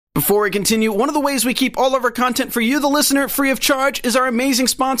Before we continue, one of the ways we keep all of our content for you, the listener, free of charge is our amazing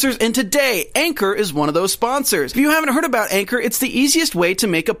sponsors, and today, Anchor is one of those sponsors. If you haven't heard about Anchor, it's the easiest way to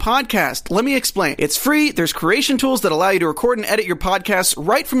make a podcast. Let me explain. It's free, there's creation tools that allow you to record and edit your podcasts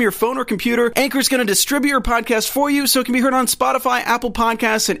right from your phone or computer. Anchor is going to distribute your podcast for you so it can be heard on Spotify, Apple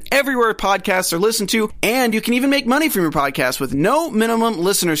Podcasts, and everywhere podcasts are listened to, and you can even make money from your podcast with no minimum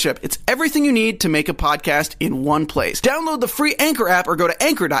listenership. It's everything you need to make a podcast in one place. Download the free Anchor app or go to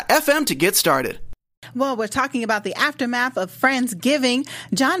anchor.fm to get started. Well, we're talking about the aftermath of Friendsgiving.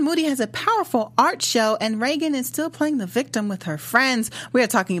 John Moody has a powerful art show, and Reagan is still playing the victim with her friends. We are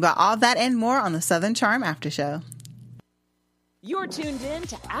talking about all that and more on the Southern Charm After Show. You're tuned in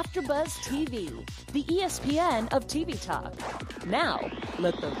to AfterBuzz TV, the ESPN of TV talk. Now,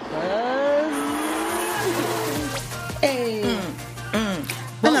 let the buzz begin.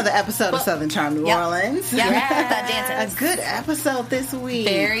 Another episode of Southern Charm New Orleans. Yeah, that dancing. A good episode this week.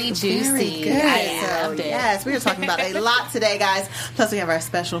 Very juicy. Very good. I loved it. Yes, we are talking about a lot today, guys. Plus, we have our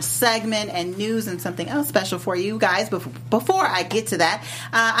special segment and news and something else special for you guys. Before I get to that,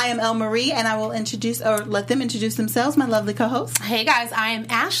 I am Elle Marie, and I will let them introduce themselves, my lovely co-host. Hey, guys, I am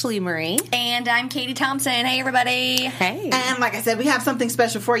Ashley Marie. And I'm Katie Thompson. Hey, everybody. Hey. And like I said, we have something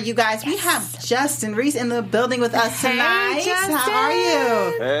special for you guys. Yes. We have Justin Reese in the building with us tonight. Justin. How are you?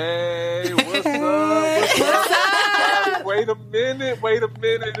 Hey, what's up? Wait a minute.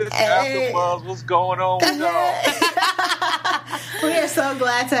 It's AfterBuzz. What's going on with y'all? We are so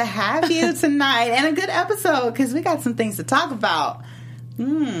glad to have you tonight, and a good episode because we got some things to talk about.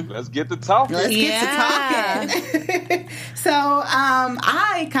 Let's get to talking. So,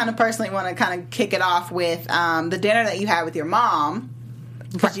 I kind of personally want to kind of kick it off with the dinner that you had with your mom.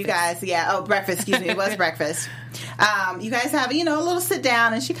 Because you guys, breakfast, excuse me, it was breakfast. You guys have, a little sit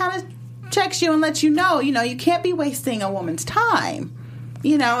down, and she kind of checks you and lets you know, you can't be wasting a woman's time.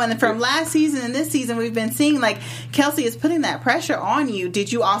 And from last season and this season, we've been seeing, like, Kelsey is putting that pressure on you.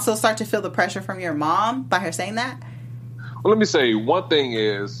 Did you also start to feel the pressure from your mom by her saying that? Well, let me say, one thing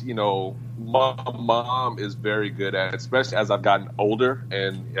is, my mom is very good at, especially as I've gotten older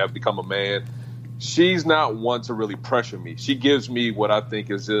and have become a man, she's not one to really pressure me. She gives me what I think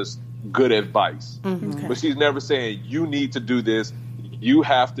is just good advice. Mm-hmm. Okay. But she's never saying, you need to do this. You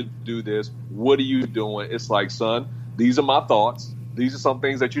have to do this. What are you doing? It's like, son, these are my thoughts. These are some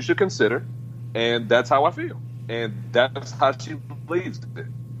things that you should consider. And that's how I feel. And that's how she believes it.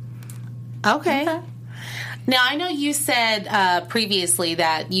 Okay. Now, I know you said previously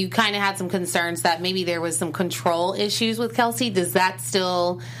that you kind of had some concerns that maybe there was some control issues with Kelsey. Is that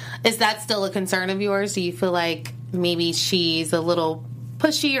still a concern of yours? Do you feel like maybe she's a little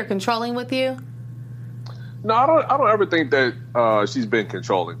pushy or controlling with you? No, I don't ever think that she's been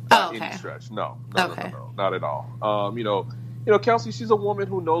controlling by any stretch. No, not at all. Kelsey, she's a woman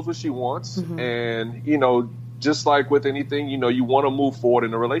who knows what she wants, mm-hmm. and just like with anything, you want to move forward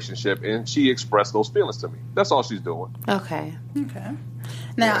in a relationship, and she expressed those feelings to me. That's all she's doing. Okay.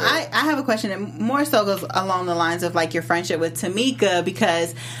 Now, I have a question that more so goes along the lines of, like, your friendship with Tamika,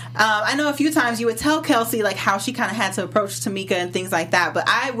 because I know a few times you would tell Kelsey, like, how she kind of had to approach Tamika and things like that, but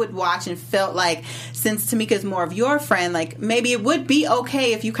I would watch and felt like, since Tamika is more of your friend, like, maybe it would be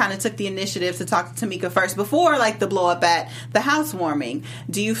okay if you kind of took the initiative to talk to Tamika first before, like, the blow-up at the housewarming.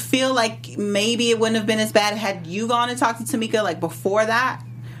 Do you feel like maybe it wouldn't have been as bad had you gone and talked to Tamika, like, before that?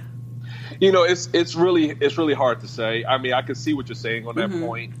 It's really hard to say. I mean, I can see what you're saying on that mm-hmm.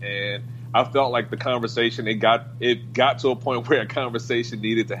 point, and I felt like the conversation it got to a point where a conversation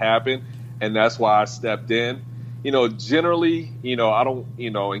needed to happen, and that's why I stepped in. Generally, I don't,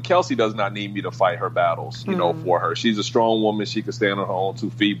 and Kelsey does not need me to fight her battles, mm-hmm. for her. She's a strong woman. She can stand on her own 2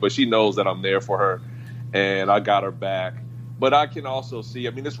 feet, but she knows that I'm there for her, and I got her back. But I can also see,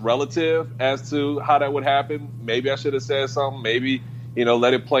 it's relative as to how that would happen. Maybe I should have said something. Maybe,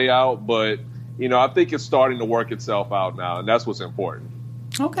 let it play out. But, I think it's starting to work itself out now, and that's what's important.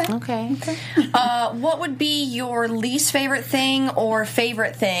 Okay. What would be your least favorite thing or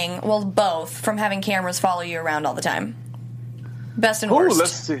favorite thing, well, both, from having cameras follow you around all the time? Best and worst.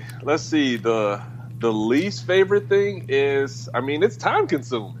 Let's see. The least favorite thing is, it's time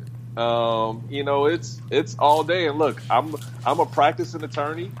consuming. It's all day. And look, I'm a practicing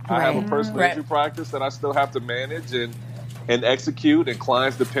attorney. I have a personal injury practice that I still have to manage and execute, and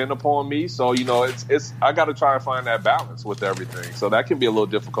clients depend upon me. So, it's I got to try and find that balance with everything. So that can be a little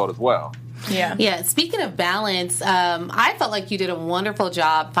difficult as well. Yeah. Speaking of balance, I felt like you did a wonderful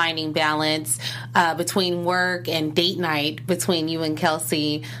job finding balance between work and date night between you and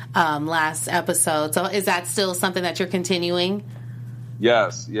Kelsey last episode. So is that still something that you're continuing?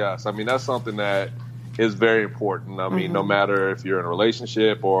 Yes. That's something that, is very important. I mean, no matter if you're in a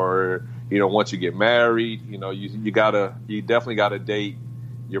relationship or, once you get married, you definitely gotta date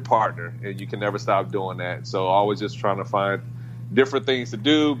your partner, and you can never stop doing that. So always just trying to find different things to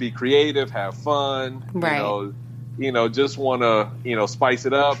do, be creative, have fun, right. Just want to, spice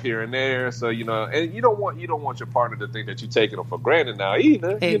it up here and there. So, and you don't want your partner to think that you're taking them for granted now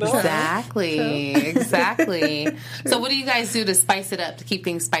either. Exactly. Exactly. So what do you guys do to spice it up, to keep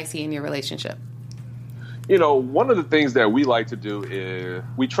things spicy in your relationship? One of the things that we like to do is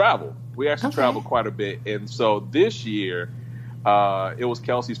we travel. We actually travel quite a bit. And so this year, it was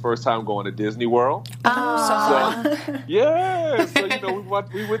Kelsey's first time going to Disney World. Oh, so yeah. So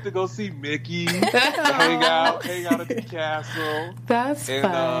we went to go see Mickey, hang out at the castle. That's and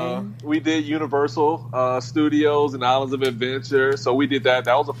fun. We did Universal Studios and Islands of Adventure. So we did that.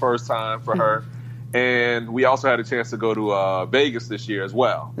 That was the first time for her. And we also had a chance to go to Vegas this year as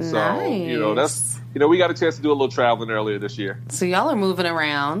well. So Nice. we got a chance to do a little traveling earlier this year. So y'all are moving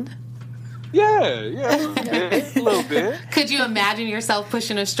around. Yeah, a little bit. Could you imagine yourself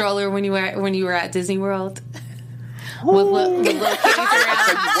pushing a stroller when you were at Disney World? With little kids around?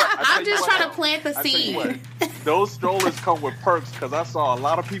 I'm just trying to plant the seed. Those strollers come with perks because I saw a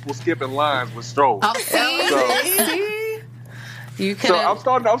lot of people skipping lines with strollers. Oh, see? So I'm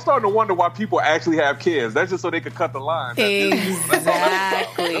starting to wonder why people actually have kids. That's just so they could cut the line. Exactly.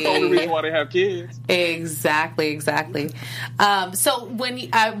 That's the only reason why they have kids. Exactly. So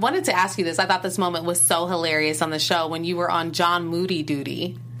I wanted to ask you this. I thought this moment was so hilarious on the show when you were on John Moody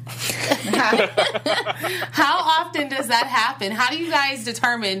duty. How often does that happen? How do you guys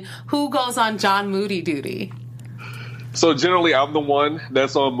determine who goes on John Moody duty? So generally, I'm the one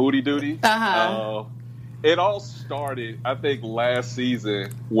that's on Moody duty. It all started, I think, last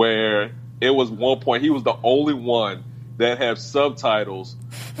season where it was one point he was the only one that had subtitles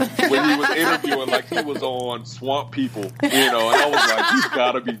when he was interviewing, like he was on Swamp People, and I was like, he's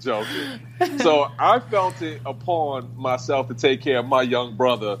got to be joking. So I felt it upon myself to take care of my young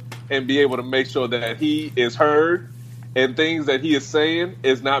brother and be able to make sure that he is heard and things that he is saying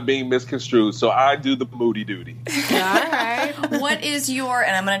is not being misconstrued. So I do the Moody duty. All right. What is your,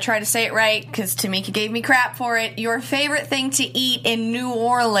 and I'm going to try to say it right because Tamika gave me crap for it, your favorite thing to eat in New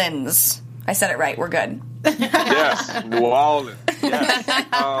Orleans? I said it right. We're good. Yes, New Orleans.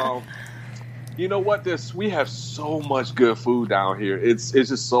 Yes. You know what? We have so much good food down here. It's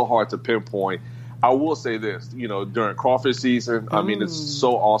just so hard to pinpoint. I will say this, during crawfish season, I mean, it's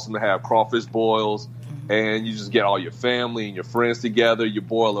so awesome to have crawfish boils. And you just get all your family and your friends together. You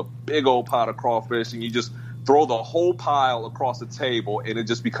boil a big old pot of crawfish, and you just throw the whole pile across the table, and it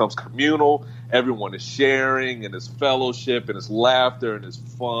just becomes communal. Everyone is sharing, and it's fellowship, and it's laughter, and it's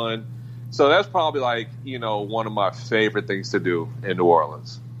fun. So that's probably one of my favorite things to do in New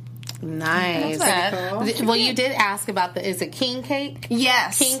Orleans. Nice. That's cool. Well, you did ask about is it king cake?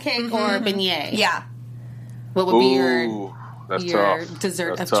 Yes. King cake or beignet? Yeah. What would be your tough.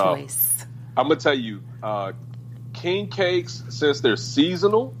 dessert That's of tough. choice? I'm going to tell you, king cakes, since they're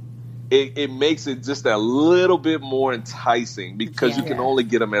seasonal, it makes it just a little bit more enticing because you can only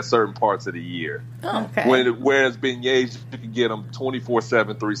get them at certain parts of the year. Oh, okay. Whereas beignets, you can get them 24/7,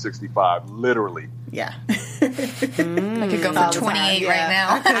 365, literally. Yeah. I could go for 28 right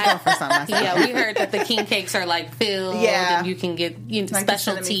now. I could go for some myself. Yeah, we heard that the king cakes are filled, and you can get Like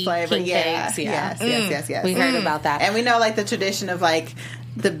specialty flavor. king cakes. Yeah. Yes. We heard about that. And we know the tradition of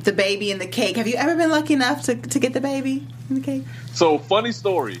the baby and the cake. Have you ever been lucky enough to get the baby in the cake? So, funny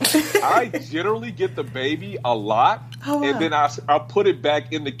story. I generally get the baby a lot, and then I put it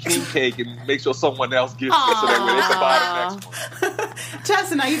back in the king cake and make sure someone else gets it so that way they can buy the next one.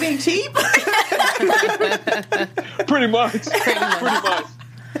 Justin, are you being cheap? Pretty much.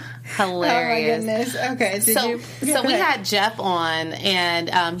 Hilarious. Oh my goodness. Okay. So we had Jeff on,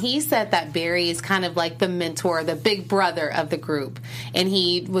 and he said that Barry is kind of like the mentor, the big brother of the group, and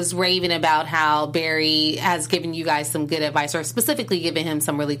he was raving about how Barry has given you guys some good advice, or specifically given him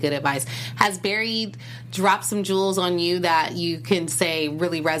some really good advice. Has Barry dropped some jewels on you that you can say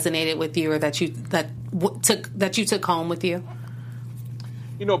really resonated with you, or that you took home with you?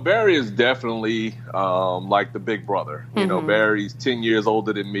 Barry is definitely like the big brother. Barry's 10 years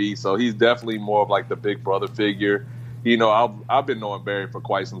older than me, so he's definitely more of like the big brother figure. I've been knowing Barry for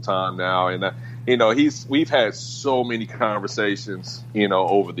quite some time now, and we've had so many conversations,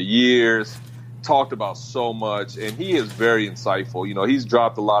 over the years, talked about so much, and he is very insightful. He's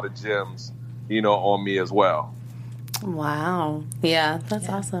dropped a lot of gems, on me as well. Wow. Yeah, that's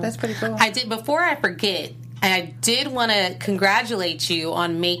awesome. That's pretty cool. Before I forget, And I did want to congratulate you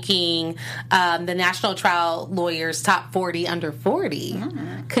on making the National Trial Lawyers Top 40 Under 40.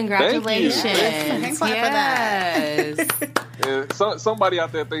 Congratulations. Yes. Yes. Yeah, somebody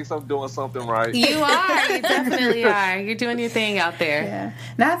out there thinks I'm doing something right. You are. You definitely are. You're doing your thing out there. Yeah.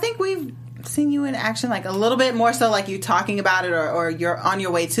 Now I think we've seen you in action like a little bit more so like you talking about it or you're on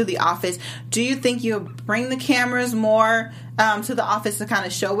your way to the office. Do you think you'll bring the cameras more to the office to kind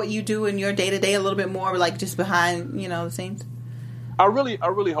of show what you do in your day-to-day a little bit more like just behind, the scenes? I really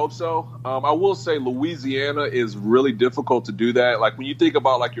hope so. I will say Louisiana is really difficult to do that. Like when you think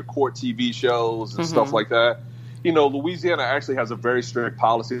about like your court TV shows and stuff like that, Louisiana actually has a very strict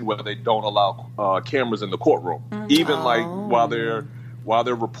policy where they don't allow cameras in the courtroom, even like while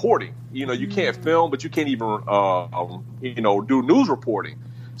they're reporting. You can't film, but you can't even do news reporting.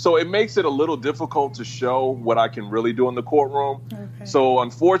 So it makes it a little difficult to show what I can really do in the courtroom. Okay. So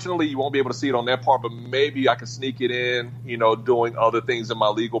unfortunately, you won't be able to see it on that part, but maybe I can sneak it in, doing other things in my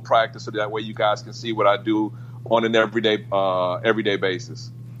legal practice so that way you guys can see what I do on an everyday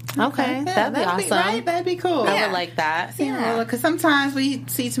basis. Okay, that'd be awesome. Right? That'd be cool. I would like that. Yeah, because sometimes we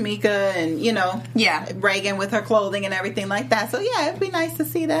see Tamika and Reagan with her clothing and everything like that. So yeah, it'd be nice to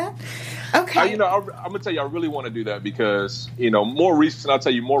see that. Okay. I'm gonna tell you, I really want to do that because more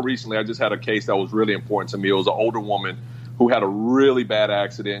recently, I just had a case that was really important to me. It was an older woman who had a really bad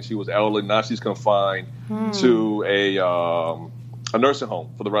accident. She was elderly. Now she's confined to a nursing home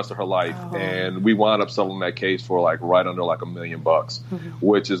for the rest of her life. And we wound up selling that case for right under $1 million,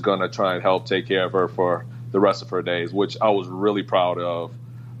 which is going to try and help take care of her for the rest of her days, which I was really proud of.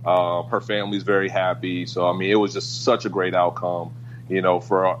 Her family's very happy. So, it was just such a great outcome,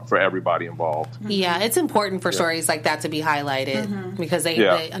 for everybody involved. Yeah, it's important for stories like that to be highlighted because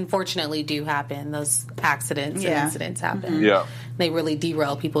they unfortunately do happen. Those accidents and incidents happen. Yeah. They really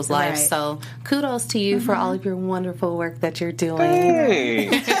derail people's lives. Right. So kudos to you for all of your wonderful work that you're doing. Hey.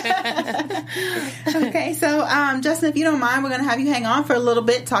 Okay, so Justin, if you don't mind, we're going to have you hang on for a little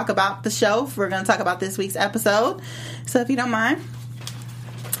bit, talk about the show. We're going to talk about this week's episode. So if you don't mind.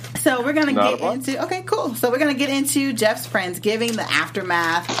 So we're going to get into... Okay, cool. So we're going to get into Jeff's Friendsgiving, the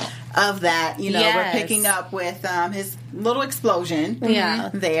aftermath of that. We're picking up with his little explosion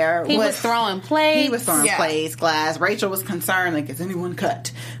there. He was throwing plates. He was throwing plates, glass. Rachel was concerned, is anyone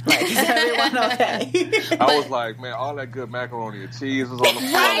cut? Is everyone okay? I was like, man, all that good macaroni and cheese was on the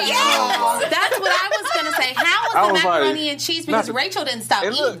floor. That's what I was going to say. How was the macaroni and cheese? Because Rachel didn't stop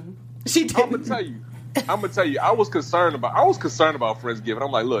eating. She did. I'm gonna tell you, I was concerned about Friendsgiving.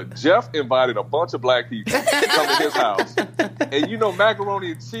 I'm like, look, Jeff invited a bunch of black people to come to his house, and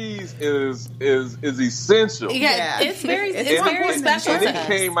macaroni and cheese is essential. Yeah, it's very special. And it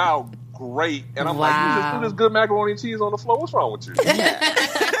came out great, and I'm like, you just do this good macaroni and cheese on the floor. What's wrong with you?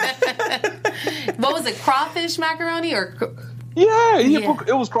 What was it, crawfish macaroni or? Yeah,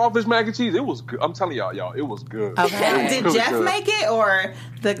 it was crawfish mac and cheese. It was good. I'm telling y'all, it was good. Okay. Did Jeff make it, or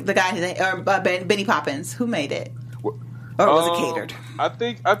the guy, or Benny Poppins, who made it, or was it catered? I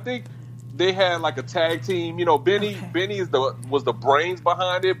think they had a tag team. Benny was the brains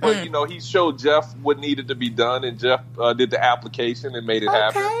behind it, but he showed Jeff what needed to be done, and Jeff did the application and made it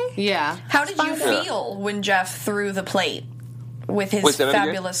happen. Yeah. How did you feel when Jeff threw the plate? With his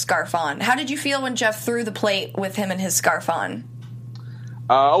fabulous scarf on. How did you feel when Jeff threw the plate with him and his scarf on?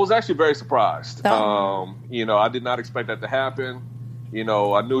 I was actually very surprised. I did not expect that to happen.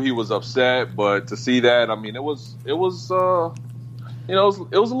 I knew he was upset, but to see that, it was a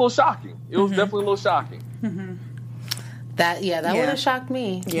little shocking. It was definitely a little shocking. Mm-hmm. That would have shocked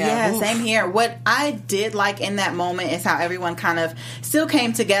me. Yeah, same here. What I did like in that moment is how everyone kind of still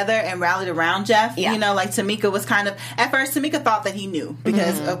came together and rallied around Jeff. Yeah. Tamika was kind of, at first, Tamika thought that he knew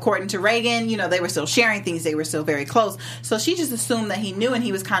because according to Reagan, they were still sharing things. They were still very close. So she just assumed that he knew and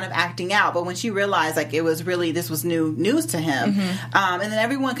he was kind of acting out. But when she realized it was really, this was new news to him. And then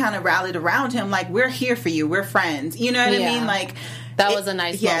everyone kind of rallied around him we're here for you. We're friends. You know what I mean? That was a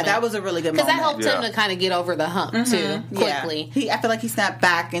nice moment. Yeah, that was a really good moment. Because that helped him to kind of get over the hump, too, quickly. Yeah. I feel like he snapped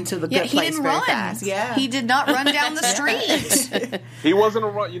back into the good place very fast. Yeah. He did not run down the street. He wasn't a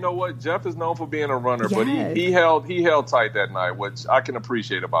run. You know what? Jeff is known for being a runner, but he held tight that night, which I can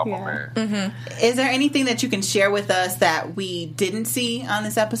appreciate about my man. Mm-hmm. Is there anything that you can share with us that we didn't see on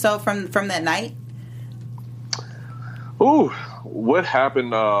this episode from that night? Ooh, what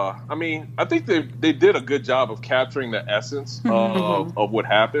happened? I think they did a good job of capturing the essence of what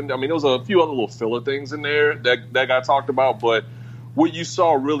happened. There was a few other little filler things in there that got talked about, but what you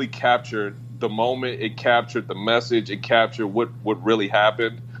saw really captured the moment. It captured the message. It captured what really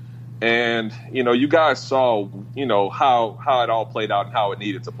happened. And, you guys saw, how it all played out and how it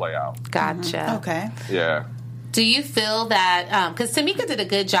needed to play out. Gotcha. Okay. Yeah. Do you feel that, because Tamika did a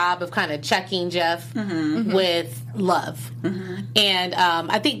good job of kind of checking Jeff with love. And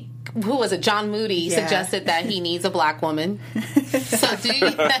I think, who was it? John Moody suggested that he needs a black woman. So do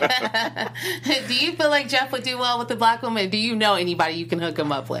you feel like Jeff would do well with the black woman? Do you know anybody you can hook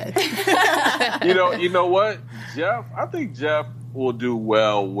him up with? You know what? I think Jeff will do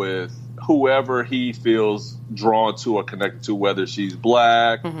well with whoever he feels drawn to or connected to, whether she's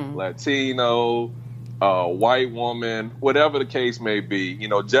black, Latino, white woman, whatever the case may be.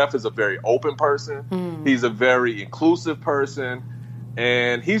 Jeff is a very open person. He's a very inclusive person.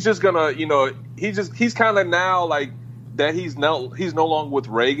 And he's just gonna, he's kind of now like that. He's no longer with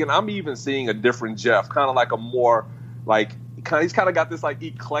Reagan. I'm even seeing a different Jeff, kind of like a more like he's kind of got this like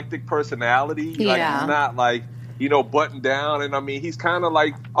eclectic personality. Like he's not like buttoned down, and I mean he's kind of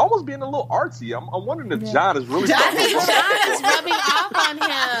like almost being a little artsy. I'm wondering if John is really. I think John is rubbing off on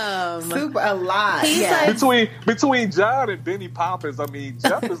him. Super a lot. Between John and Benny Poppins, I mean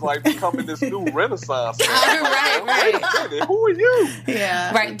Jeff is like becoming this new renaissance. Right. Wait a minute, who are you?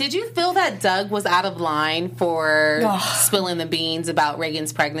 Yeah. Right. Did you feel that Doug was out of line for spilling the beans about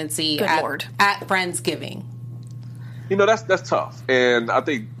Reagan's pregnancy at Friendsgiving? That's tough. And I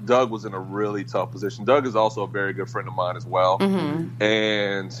think Doug was in a really tough position. Doug is also a very good friend of mine as well.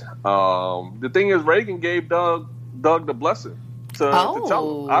 And the thing is, Reagan gave Doug the blessing to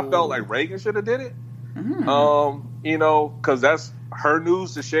tell him. I felt like Reagan should have did it. Because that's her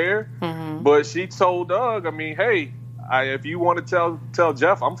news to share. But she told Doug, I mean, hey, if you want to tell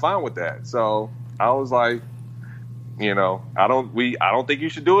Jeff, I'm fine with that. So I was like, I don't think you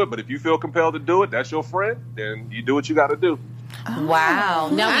should do it, but if you feel compelled to do it, that's your friend, then you do what you got to do. Wow.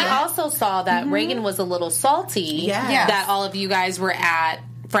 Now, we also saw that Reagan was a little salty that all of you guys were at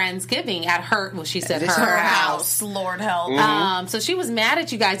Friendsgiving at her, she said her house. Lord help. So she was mad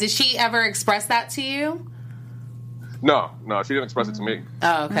at you guys. Did she ever express that to you? No, she didn't express it to me.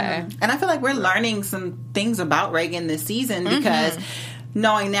 Oh, okay. And I feel like we're learning some things about Reagan this season because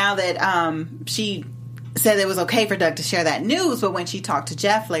knowing now that she said it was okay for Doug to share that news, but when she talked to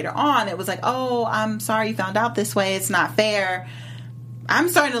Jeff later on, it was like, oh, I'm sorry you found out this way. It's not fair. I'm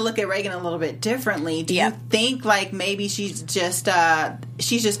starting to look at Reagan a little bit differently. Do you think like maybe she's just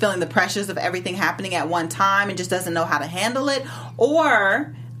feeling the pressures of everything happening at one time and just doesn't know how to handle it?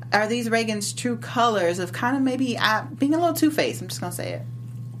 Or are these Reagan's true colors of kind of maybe being a little two-faced? I'm just going to say it.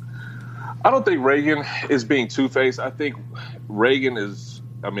 I don't think Reagan is being two-faced. I think Reagan is...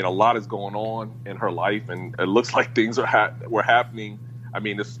 I mean, a lot is going on in her life, and it looks like things were happening. I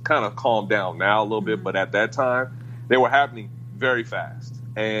mean, it's kind of calmed down now a little bit, but at that time, they were happening very fast,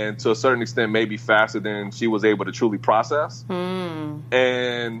 and to a certain extent, maybe faster than she was able to truly process.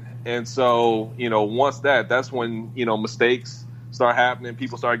 And so, once that's when mistakes start happening,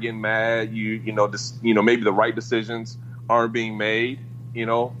 people start getting mad. Maybe the right decisions aren't being made.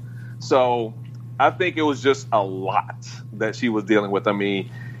 So I think it was just a lot that she was dealing with. I mean,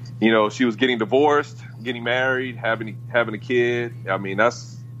 she was getting divorced, getting married, having a kid. I mean,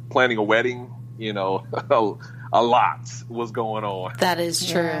 that's planning a wedding. A lot was going on. That is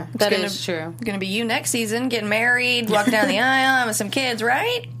true. Yeah. That is true. Going to be you next season, getting married, walking down the aisle, having some kids,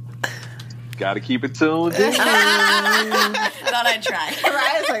 right? Got to keep it tuned. Thought I'd try.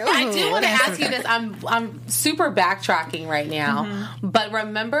 Right? Like, I do want to ask you this. I'm super backtracking right now, but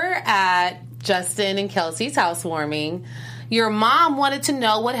remember at Justin and Kelsey's housewarming, your mom wanted to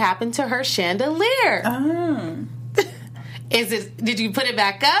know what happened to her chandelier. Did you put it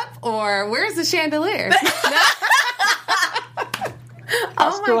back up, or where's the chandelier?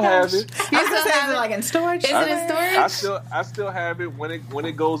 I still have it. You still have it like in storage? Is it in storage? I still have it. When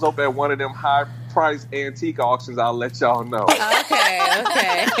it goes up at one of them high price antique auctions, I'll let y'all know. Okay.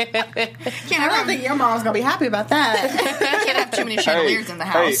 I don't think your mom's gonna be happy about that. Can't have too many chandeliers in the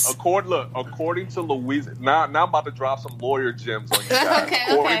house. According to Louisiana, now I'm about to drop some lawyer gems on you guys.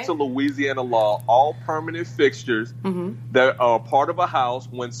 According to Louisiana law, all permanent fixtures that are part of a house,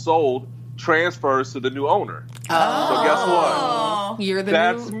 when sold, transfers to the new owner. So guess what? You're the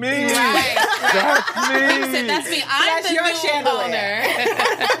That's new... me. Right. That's me. That's me. I'm That's the your new chandelier. owner.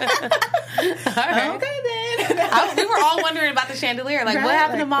 All right. Okay then. We were all wondering about the chandelier. Like, Right, what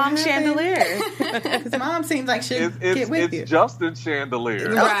happened to like, Mom's what happened? chandelier? Because Mom seems like she'd get with you. It's Justin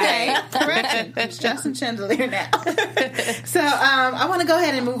Chandelier. Okay, correction. It's Justin Chandelier now. So I want to go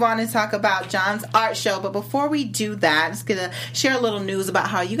ahead and move on and talk about John's art show. But before we do that, I'm just going to share a little news about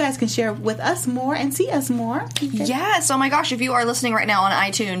how you guys can share with us more and see us more. Yes. Oh my gosh, if you are listening right now on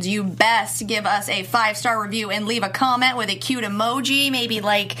iTunes, you best give us a 5-star review and leave a comment with a cute emoji, maybe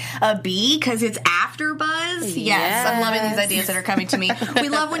like a bee, because it's AfterBuzz. Yes, I'm loving these ideas that are coming to me. We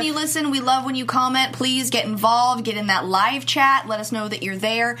love when you listen. We love when you comment. Please get involved. Get in that live chat. Let us know that you're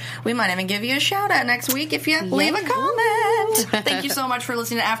there. We might even give you a shout out next week if you leave a comment. Thank you so much for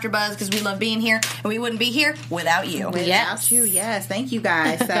listening to AfterBuzz, because we love being here, and we wouldn't be here without you. Without you, yes. Thank you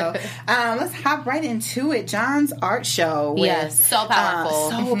guys. So let's hop right into it. John's art show. Yes, so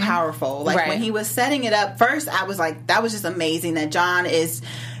powerful. So powerful. Like when he was setting it up, first I was like, that was just amazing that John is...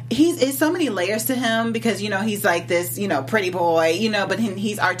 He's so many layers to him, because, you know, he's like this, you know, pretty boy, you know, but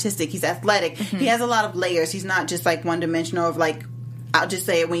he's artistic, he's athletic. He has a lot of layers. He's not just like one dimensional of like, I'll just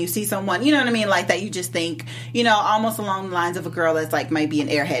say it, when you see someone, you know what I mean, like that, you just think, you know, almost along the lines of a girl that's like might be an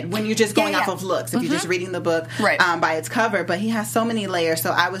airhead when you're just going off of looks, if you're just reading the book by its cover. But he has so many layers.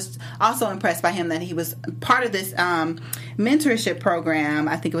 So I was also impressed by him that he was part of this mentorship program.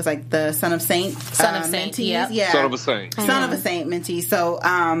 I think it was like the Son of Saint mentees. Yeah. Son of a Saint. Son of a Saint mentee. So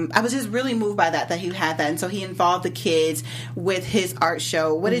I was just really moved by that he had that. And so he involved the kids with his art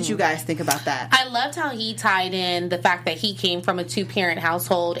show. What did you guys think about that? I loved how he tied in the fact that he came from a two-parent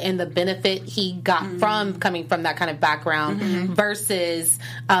household and the benefit he got from coming from that kind of background versus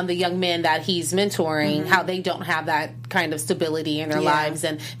the young men that he's mentoring, how they don't have that kind of stability in their lives,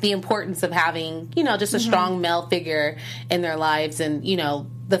 and the importance of having, you know, just a strong male figure in their lives, and, you know,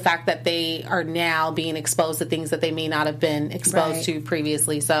 the fact that they are now being exposed to things that they may not have been exposed to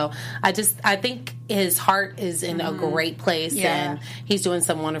previously. So I think his heart is in a great place, and he's doing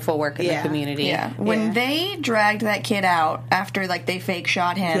some wonderful work in the community. Yeah. When they dragged that kid out after like they fake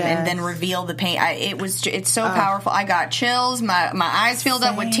shot him and then revealed the paint, it's so powerful. I got chills. My eyes filled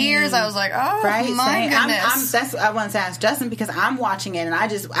up with tears. I was like, oh my goodness. That's what I wanted to ask Justin, because I'm watching it and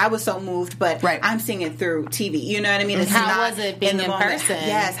I was so moved, but I'm seeing it through TV. You know what I mean? It's how was it being in person?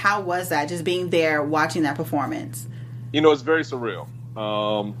 Yes, how was that? Just being there, watching that performance. You know, it's very surreal.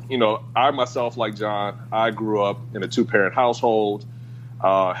 You know, I myself, like John, I grew up in a two-parent household,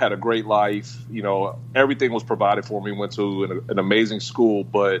 had a great life. You know, everything was provided for me. Went to an amazing school,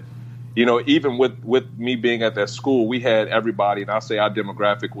 but you know, even with me being at that school, we had everybody, and I'll say our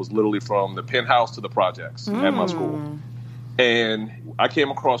demographic was literally from the penthouse to the projects at my school. And I came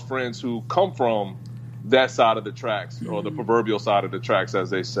across friends who come from that side of the tracks, or the proverbial side of the tracks, as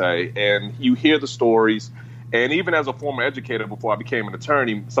they say. And you hear the stories. And even as a former educator, before I became an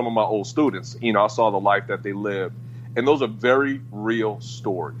attorney, some of my old students, you know, I saw the life that they lived. And those are very real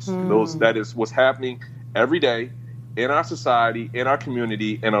stories. That is what's happening every day in our society, in our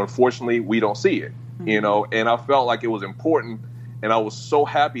community. And unfortunately, we don't see it, you know. And I felt like it was important. And I was so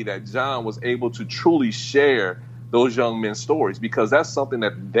happy that John was able to truly share those young men's stories, because that's something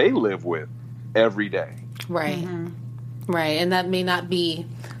that they live with every day. Right. Right. And that may not be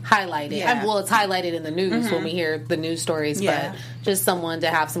highlighted. Well, it's highlighted in the news when we hear the news stories, but just someone to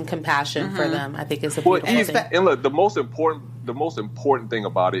have some compassion for them, I think is a beautiful thing. And look, the most important thing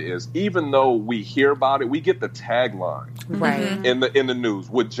about it is, even though we hear about it, we get the tagline in the news.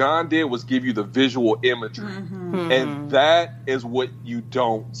 What John did was give you the visual imagery, and that is what you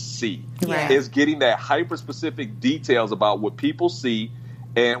don't see. Is getting that hyper specific details about what people see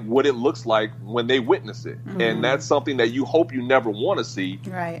and what it looks like when they witness it. And that's something that you hope you never want to see,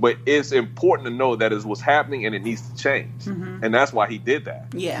 but it's important to know that is what's happening and it needs to change. And that's why he did that.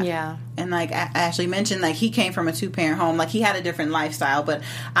 Yeah. And like Ashley mentioned, like he came from a two-parent home, like he had a different lifestyle, but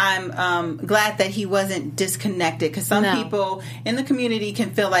I'm glad that he wasn't disconnected, because some people in the community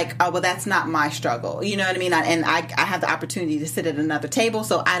can feel like, oh, well, that's not my struggle. You know what I mean? And I have the opportunity to sit at another table,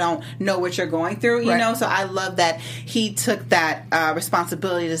 so I don't know what you're going through, you know? So I love that he took that responsibility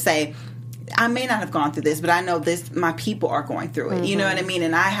to say, I may not have gone through this, but I know this, my people are going through it. You know what I mean?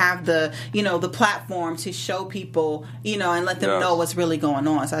 And I have the, you know, the platform to show people, you know, and let them know what's really going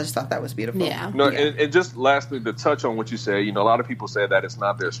on. So I just thought that was beautiful. And just lastly, to touch on what you say, you know, a lot of people say that it's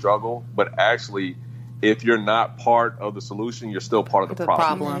not their struggle, but actually, if you're not part of the solution, you're still part of the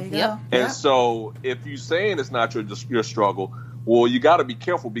problem. And so if you're saying it's not your struggle, well, you got to be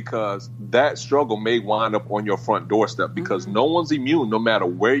careful, because that struggle may wind up on your front doorstep, because no one's immune, no matter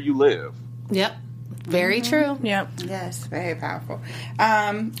where you live. Very true. Yes, very powerful.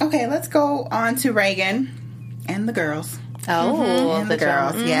 Okay, let's go on to Reagan and the girls. Oh, And the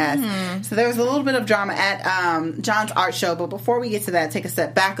girls, yes. So there was a little bit of drama at John's art show, but before we get to that, take a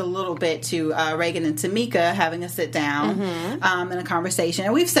step back a little bit to Reagan and Tamika having a sit down in a conversation.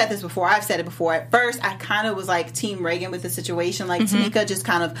 And we've said this before. I've said it before. At first, I kind of was like Team Reagan with the situation. Like, Tamika, just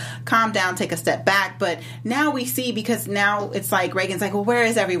kind of calm down, take a step back. But now we see, because now it's like Reagan's like, well, where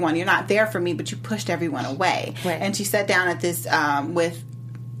is everyone? You're not there for me, but you pushed everyone away. Right. And she sat down at this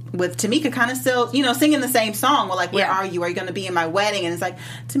with Tamika kind of still, singing the same song. Well, like, where are you? Are you going to be in my wedding? And it's like,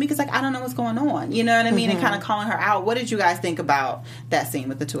 Tamika's like, I don't know what's going on. You know what I mean? And kind of calling her out. What did you guys think about that scene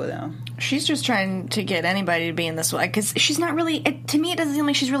with the two of them? She's just trying to get anybody to be in this way, because she's not really, to me, it doesn't seem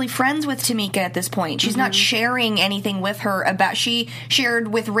like she's really friends with Tamika at this point. She's not sharing anything with her about, she shared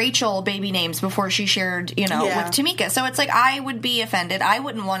with Rachel baby names before she shared, with Tamika. So it's like, I would be offended. I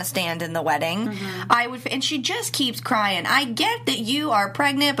wouldn't want to stand in the wedding. And she just keeps crying. I get that you are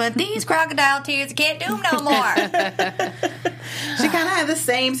pregnant, but these crocodile tears can't do them no more. She kind of had the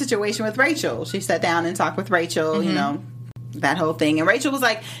same situation with Rachel. She sat down and talked with Rachel, that whole thing. And Rachel was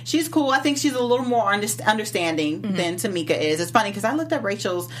like, she's cool. I think she's a little more understanding than Tamika is. It's funny because I looked at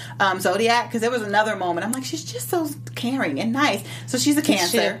Rachel's zodiac, because there was another moment. I'm like, she's just so caring and nice. So she's a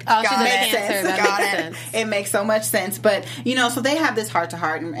Cancer. She's a Cancer. That makes sense. It makes so much sense. But, so they have this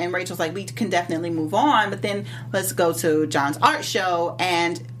heart-to-heart, and Rachel's like, we can definitely move on. But then let's go to John's art show,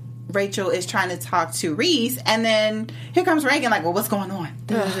 and Rachel is trying to talk to Reese, and then here comes Reagan like, well, what's going on?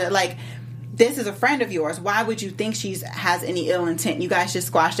 Like, this is a friend of yours. Why would you think she has any ill intent? You guys just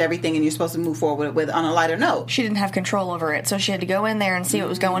squashed everything, and you're supposed to move forward with on a lighter note. She didn't have control over it, so she had to go in there and see what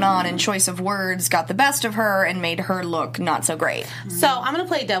was going on, and choice of words got the best of her and made her look not so great. So I'm going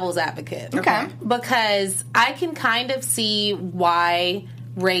to play devil's advocate. Okay. Because I can kind of see why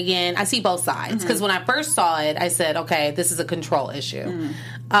Reagan, I see both sides, because when I first saw it, I said, okay, this is a control issue.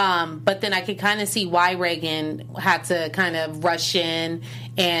 But then I could kind of see why Reagan had to kind of rush in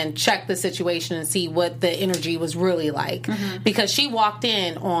and check the situation and see what the energy was really like. Because she walked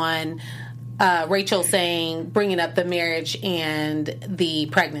in on Rachel bringing up the marriage and the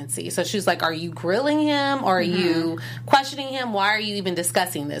pregnancy. So she's like, are you grilling him, or are you questioning him? Why are you even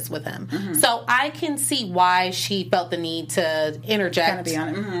discussing this with him? So I can see why she felt the need to interject, Kind of be on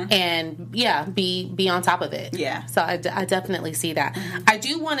it. and be on top of it. Yeah. So I definitely see that. I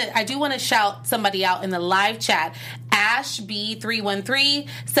do want to shout somebody out in the live chat. Ash B313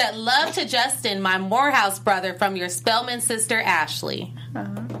 said, love to Justin, my Morehouse brother, from your Spellman sister Ashley.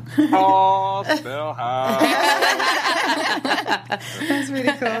 Oh, Spell House. That's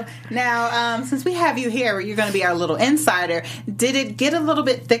really cool. Now, since we have you here, you're going to be our little insider. Did it get a little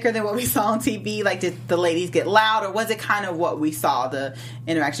bit thicker than what we saw on TV? Like, did the ladies get loud, or was it kind of what we saw, the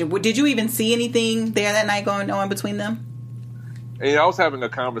interaction? Did you even see anything there that night going on between them? And I was having a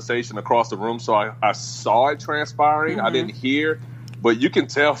conversation across the room, so I saw it transpiring. I didn't hear, but you can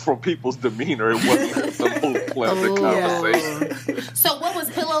tell from people's demeanor it wasn't some pleasant conversation. So what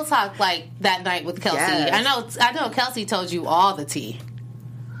was Pillow Talk like that night with Kelsey? Yes. I know Kelsey told you all the tea.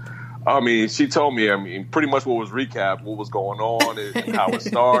 I mean, she told me, pretty much what was recapped, what was going on and how it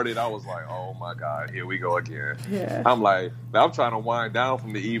started. I was like, oh my God, here we go again. Yeah. I'm like, now I'm trying to wind down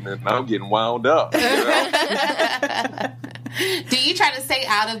from the evening, and I'm getting wound up. You know? Do you try to stay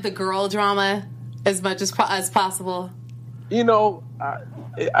out of the girl drama as much as possible?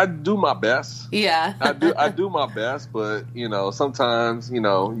 I do my best. Yeah. I do my best, but, sometimes,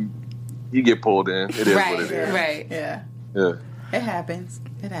 you get pulled in. It is what it is. Right. Yeah. Yeah. It happens.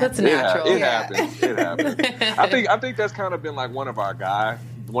 That's natural. It happens. It happens. I think that's kind of been like one of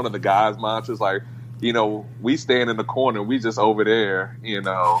the guys' mantras. Like, we stand in the corner, we just over there,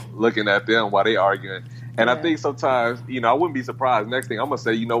 looking at them while they arguing. And I think sometimes, I wouldn't be surprised. Next thing I'm going to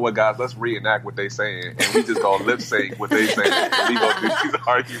say, you know what, guys, let's reenact what they saying. And we just going to lip sync what they saying. And we going to do these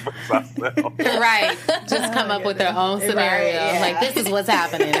arguments ourselves. Right. Just come up with their own scenario. Right, yeah. Like, this is what's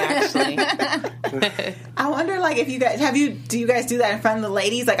happening, actually. I wonder, like, if you guys, do you guys do that in front of the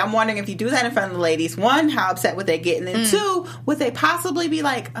ladies? Like, I'm wondering if you do that in front of the ladies, one, how upset would they get? And then two, would they possibly be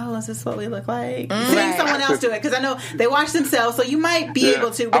like, oh, is this what we look like? Seeing someone else do it. Because I know they watch themselves, so you might be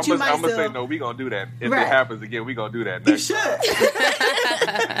able to, but I'm going to say, no, we going to do that. If it happens again, we going to do that next time.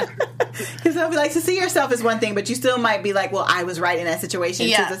 Because they'll be like, to see yourself is one thing, but you still might be like, well, I was right in that situation.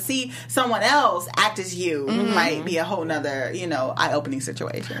 Yeah. To see someone else act as you might be a whole nother, eye-opening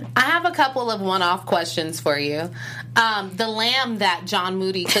situation. I have a couple of one-off questions for you. The lamb that John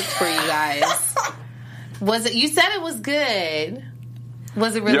Moody cooked for you guys, you said it was good.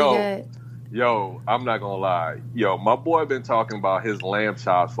 Was it really good? Yo, I'm not gonna lie. Yo, my boy been talking about his lamb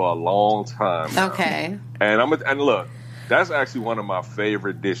chops for a long time now. Okay. And look, that's actually one of my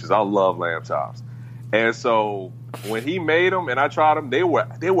favorite dishes. I love lamb chops. And so when he made them and I tried them, they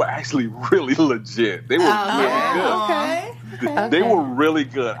were actually really legit. They were really good. Okay. They were really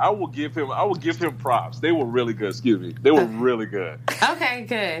good. I will give him props. They were really good. Excuse me. They were really good. Okay,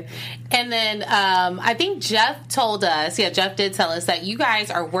 good. And then I think Jeff told us. Yeah, Jeff did tell us that you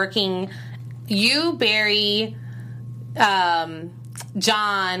guys are working. You, Barry, John,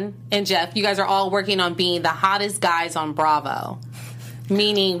 and Jeff. You guys are all working on being the hottest guys on Bravo.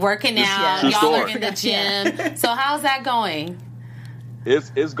 Meaning working out. Y'all are in the gym. So how's that going?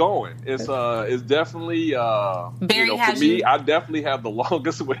 It's going. It's definitely Barry for me. I definitely have the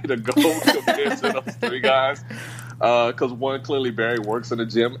longest way to go compared to those three guys. Because one, clearly Barry works in the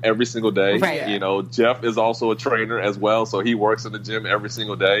gym every single day. Right. You know, Jeff is also a trainer as well, so he works in the gym every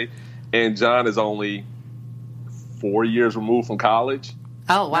single day. And John is only 4 years removed from college.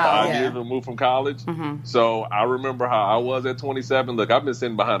 Oh, wow. 5 years removed from college. Mm-hmm. So I remember how I was at 27. Look, I've been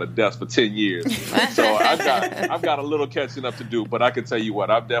sitting behind a desk for 10 years. So I've got a little catching up to do. But I can tell you what,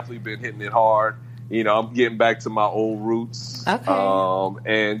 I've definitely been hitting it hard. You know, I'm getting back to my old roots. Okay.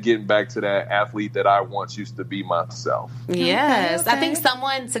 And getting back to that athlete that I once used to be myself. Yes. Okay. I think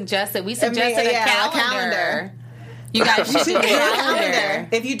someone suggested, a calendar. A calendar. You guys should do a calendar.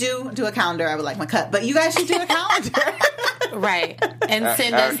 calendar. If you do a calendar, I would like my cut. But you guys should do a calendar. Right. And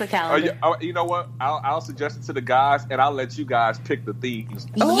send us the calendar. You know what? I'll suggest it to the guys, and I'll let you guys pick the themes.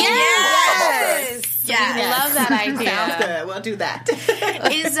 Yes. Yes. Love that idea. Sounds good. We'll do that.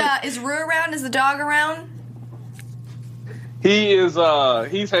 Is Rue around? Is the dog around? He is.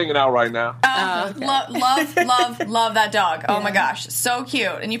 He's hanging out right now. Love that dog. Oh my gosh, so cute!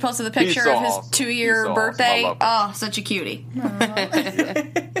 And you posted the picture so of his awesome. 2-year He's so birthday. awesome. I love Oh, such a cutie.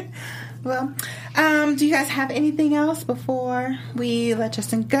 Well, do you guys have anything else before we let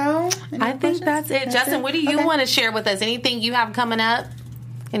Justin go? Any I think questions? that's it. Justin, what do you want to share with us? Anything you have coming up?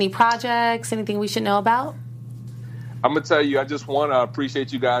 Any projects? Anything we should know about? I'm gonna tell you, I just want to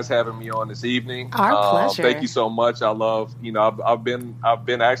appreciate you guys having me on this evening. Our pleasure. Thank you so much. I love, I've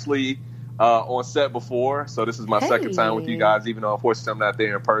been actually on set before, so this is my second time with you guys. Even though unfortunately I'm not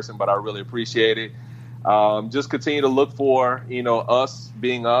there in person, but I really appreciate it. Just continue to look for, us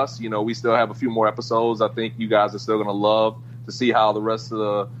being us. We still have a few more episodes. I think you guys are still gonna love to see how the rest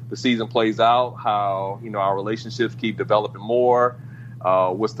of the season plays out. How our relationships keep developing more.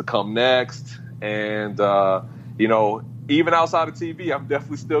 What's to come next, and even outside of TV, I'm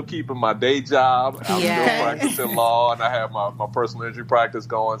definitely still keeping my day job. I'm still practicing law, and I have my personal injury practice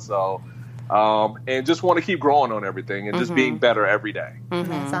going. So, and just want to keep growing on everything and just being better every day.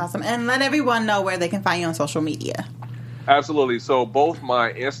 That's awesome. And let everyone know where they can find you on social media. Absolutely. So both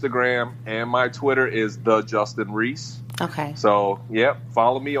my Instagram and my Twitter is the Justin Reese. Okay. So,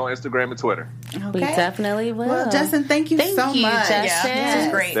 follow me on Instagram and Twitter. Okay. We definitely will. Well, Justin, thank you so much. Justin. Yeah, this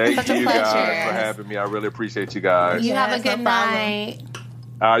is great. Thank Such a you pleasure. guys for having me. I really appreciate you guys. You have a Yes, no good problem. night.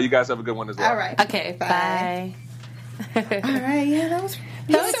 You guys have a good one as well. All right. Okay, bye. All right. Yeah, that was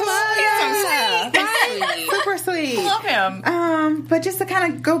Sweet. super sweet. Love him. But just to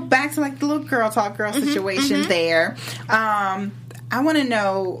kind of go back to like the little girl talk girl situation there, I want to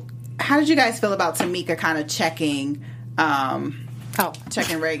know, how did you guys feel about Tamika kind of checking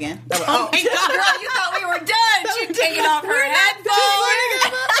checking Reagan? Oh my God, girl, you thought we were done. She'd taken off her headphones.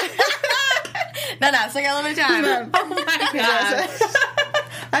 No, still got a little bit of time. Oh my God.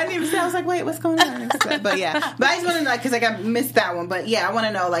 I didn't even say. I was like, wait, what's going on? But yeah, but I just want to know, because like I missed that one. But yeah, I want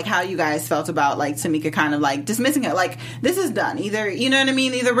to know like how you guys felt about like Tamika kind of like dismissing it. Like, this is done. Either, you know what I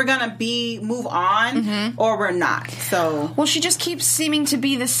mean? Either we're gonna move on or we're not. So Well, she just keeps seeming to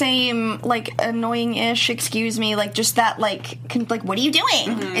be the same, like, annoying-ish, excuse me, like, just that, like, what are you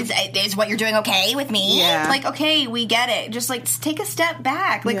doing? Is what you're doing okay with me? Yeah. Like, okay, we get it. Just, like, take a step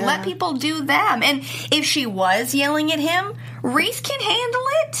back. Like, let people do them. And if she was yelling at him, Reese can handle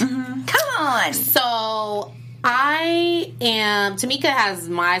it. Come on. So Tamika has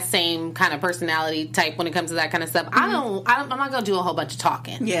my same kind of personality type when it comes to that kind of stuff. I'm not going to do a whole bunch of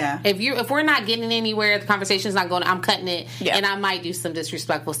talking. Yeah. If we're not getting anywhere, the conversation's not going, I'm cutting it. Yeah. And I might do some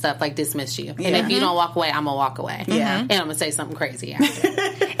disrespectful stuff like dismiss you. Yeah. And if you don't walk away, I'm going to walk away. Yeah. And I'm going to say something crazy after.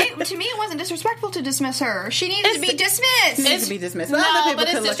 To me, it wasn't disrespectful to dismiss her. She needed to be dismissed. needs to be dismissed. No, other but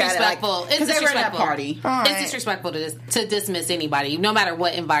people it's could look at it disrespectful. like, because they were in that party. All It's right. disrespectful to dismiss anybody, no matter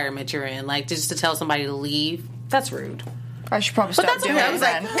what environment you're in. Like, just to tell somebody to leave, that's rude. I should probably stop doing I it was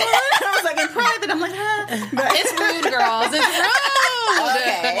like, then. I was like in private. I'm like, huh? But It's rude, girls. It's rude.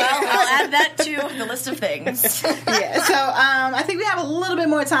 Okay. Well, I'll add that to the list of things. Yeah, so I think we have a little bit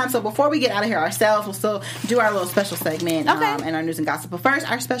more time. So before we get out of here ourselves, we'll still do our little special segment and our news and gossip. But first,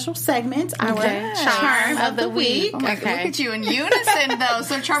 our special segment, our charm of the week. Oh my God, look at you in unison, though.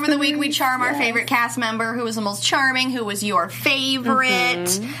 So charm of the week, we charm our favorite cast member. Who was the most charming? Who was your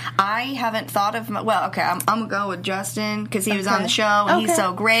favorite? I haven't thought of I'm gonna go with Justin because he was on the show and he's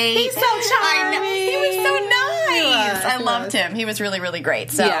so great. He's so charming. He was so nice. I loved him. He was really, really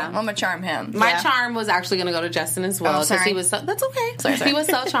great. So Yeah. I'm gonna charm him. My charm was actually going to go to Justin as well because he was so. That's okay. Sorry. He was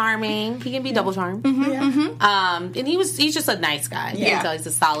so charming. He can be double charmed. And he's just a nice guy. You can tell he's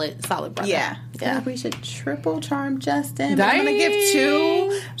a solid brother. Yeah. I Yeah. think we should triple charm Justin. But I'm going to give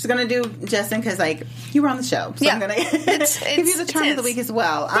 2. I'm just going to do Justin because, you were on the show. So I'm going to give you the charm of the week as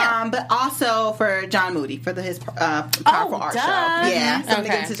well. Yeah. But also for John Moody for his Powerful Art Show. Yeah. So I'm going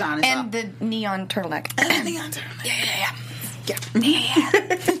to give it to John as well. And the neon turtleneck. Yeah.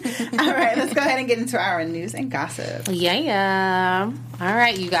 All right. Let's go ahead and get into our news and gossip. Yeah. All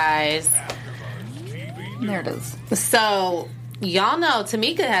right, you guys. There it is. So, y'all know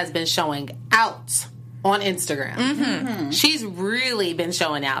Tamika has been showing out on Instagram. She's really been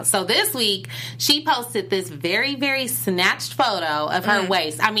showing out. So this week, she posted this very, very snatched photo of her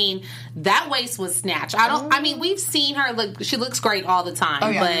waist. I mean, that waist was snatched. We've seen her look, she looks great all the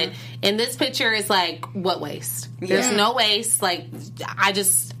time. But in this picture, it's like, what waist? There's no waist. Like, I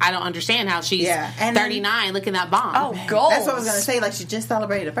don't understand how she's 39 looking that bomb. Oh, goals. That's what I was going to say. Like, she just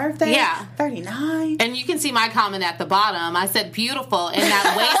celebrated a birthday. Yeah. 39. And you can see my comment at the bottom. I said beautiful, and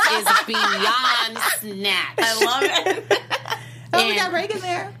that waist is beyond snatched. I love it. We got Reagan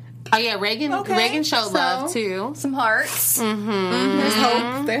there. Oh yeah, Reagan showed love too. Some hearts. There's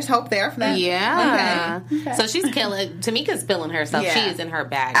hope. There's hope there for that. Yeah. Okay. So she's killing. Tamika's feeling herself. Yeah. She is in her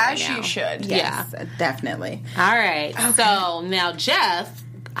bag As right she now. should. Yes, definitely. All right. So now Jeff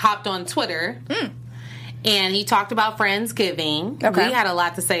hopped on Twitter. And he talked about Friendsgiving. Okay. We had a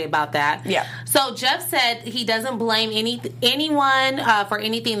lot to say about that. Yeah. So Jeff said he doesn't blame anyone for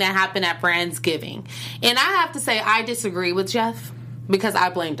anything that happened at Friendsgiving. And I have to say I disagree with Jeff because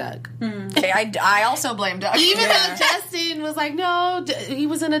I blame Doug. Okay, I also blame Doug. Even though Justin was like, no, he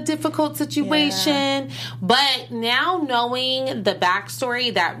was in a difficult situation. But now knowing the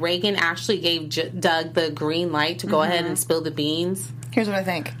backstory that Reagan actually gave Doug the green light to go ahead and spill the beans. Here's what I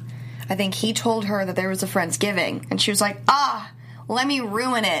think. I think he told her that there was a Friendsgiving, and she was like, let me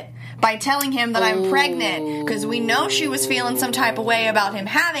ruin it by telling him that I'm pregnant, because we know she was feeling some type of way about him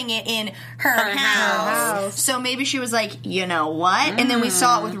having it in her house. So maybe she was like, you know what? And then we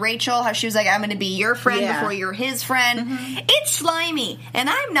saw it with Rachel, how she was like, I'm going to be your friend before you're his friend. It's slimy, and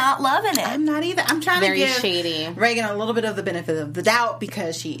I'm not loving it. I'm not either. I'm trying Very to give shady. Reagan a little bit of the benefit of the doubt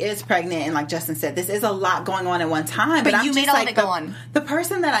because she is pregnant, and like Justin said, this is a lot going on at one time. But I'm you just made all like, of it go on. The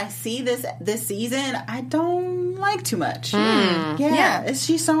person that I see this season, I don't like too much. Yeah.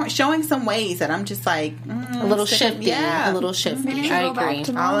 She's showing some ways that I'm just like A little shifty. Yeah. A little shifty. Maybe she'll I go back agree.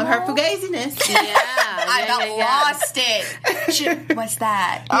 to All of her fugaziness. Yeah. I about lost it. What's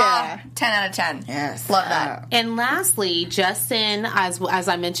that? Yeah. 10 out of 10. Yes. Love that. And lastly, Justin, as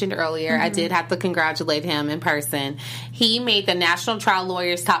I mentioned earlier, I did have to congratulate him in person. He made the National Trial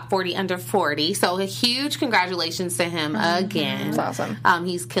Lawyers Top 40 Under 40. So a huge congratulations to him again. That's awesome.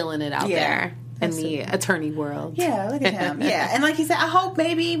 He's killing it out there in the attorney world. Yeah, look at him. Yeah, and like you said, I hope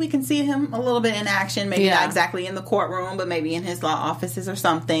maybe we can see him a little bit in action. Maybe not exactly in the courtroom, but maybe in his law offices or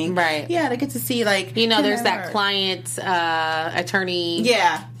something. Right. Yeah, to get to see like there's that client attorney.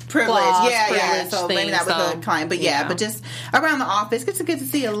 Yeah. Privilege, privilege So thing, maybe not with the client, but but just around the office, get to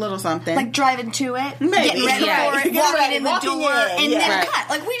see a little something. Like driving to it, Maybe. getting ready Yeah. for it, Get walking ready, in the walking door, in, and then Right. cut.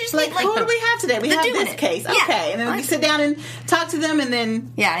 Like we just like, need like who do we have today? We the have doing this it. case. Yeah. Okay, and then we sit down and talk to them, and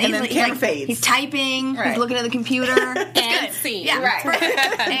then and then the camera fades. He's typing, Right. he's looking at the computer, And good. scene. Yeah, Right.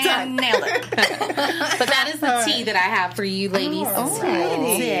 and nailed it. But that is the tea that I have for you ladies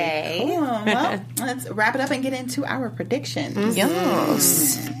today. Cool. Well, let's wrap it up and get into our predictions.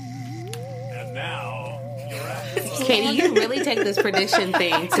 Yes. And now, Katie, you really take this prediction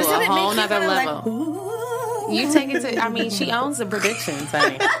thing to a whole nother level. You take it to, she owns the predictions,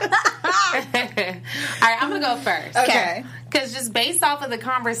 honey. All right, I'm going to go first. Okay. Because just based off of the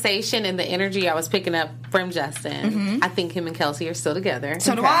conversation and the energy I was picking up from Justin, I think him and Kelsey are still together.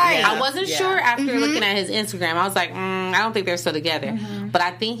 So do I. Yeah. I wasn't sure after looking at his Instagram. I was like, I don't think they're still together. But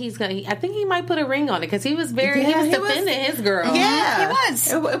I think I think he might put a ring on it because he was he was defending his girl. Yeah, he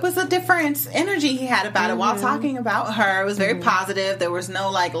was. It was a different energy he had about it while talking about her. It was very positive. There was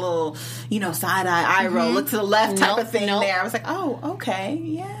no like little, side eye roll, look to the left type of thing there. I was like, oh, okay,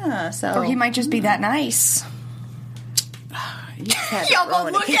 yeah. So Or he might just be that nice. Y'all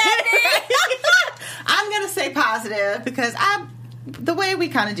gonna look at me? I'm gonna say positive because the way we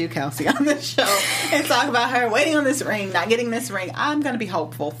kind of do Kelsey on this show and talk about her waiting on this ring, not getting this ring, I'm gonna be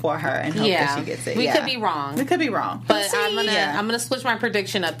hopeful for her and hope that she gets it. We could be wrong. We could be wrong, but I'm gonna switch my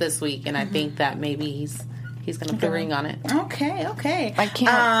prediction up this week, and I think that maybe he's gonna put a ring on it. Okay. I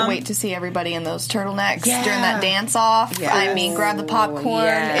can't wait to see everybody in those turtlenecks during that dance off. Yes. I mean, grab the popcorn.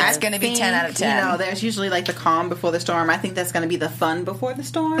 It's going to be 10 out of 10. You know, there's usually like the calm before the storm. I think that's going to be the fun before the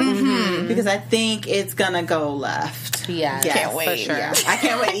storm because I think it's going to go left. Yeah, can't wait. For sure. Yeah. I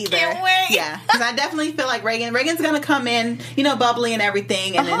can't wait either. Can't wait. Yeah, because I definitely feel like Reagan's going to come in, you know, bubbly and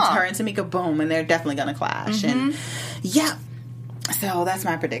everything, and then her and Tamika, boom, and they're definitely going to clash. And so that's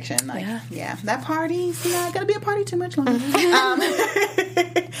my prediction. Like, that party's not going to be a party too much longer.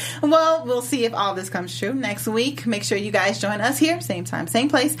 Well, we'll see if all this comes true next week. Make sure you guys join us here, same time, same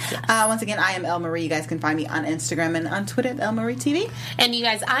place. Yes. Once again, I am Elle Marie. You guys can find me on Instagram and on Twitter at Elle Marie TV. And you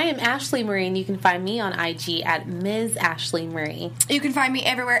guys, I am Ashley Marie, and you can find me on IG at Ms. Ashley Marie. You can find me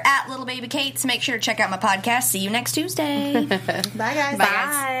everywhere at Little Baby Kate. So make sure to check out my podcast. See you next Tuesday. Bye, guys.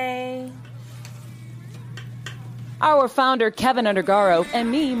 Bye. Our founder, Kevin Undergaro,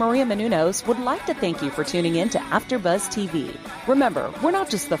 and me, Maria Menounos, would like to thank you for tuning in to AfterBuzz TV. Remember, we're not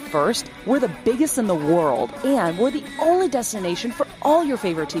just the first, we're the biggest in the world, and we're the only destination for all your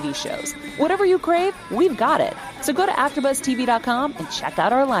favorite TV shows. Whatever you crave, we've got it. So go to AfterBuzzTV.com and check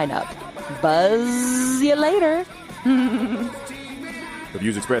out our lineup. Buzz you later. The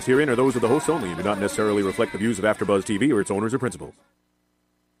views expressed herein are those of the hosts only and do not necessarily reflect the views of AfterBuzz TV or its owners or principals.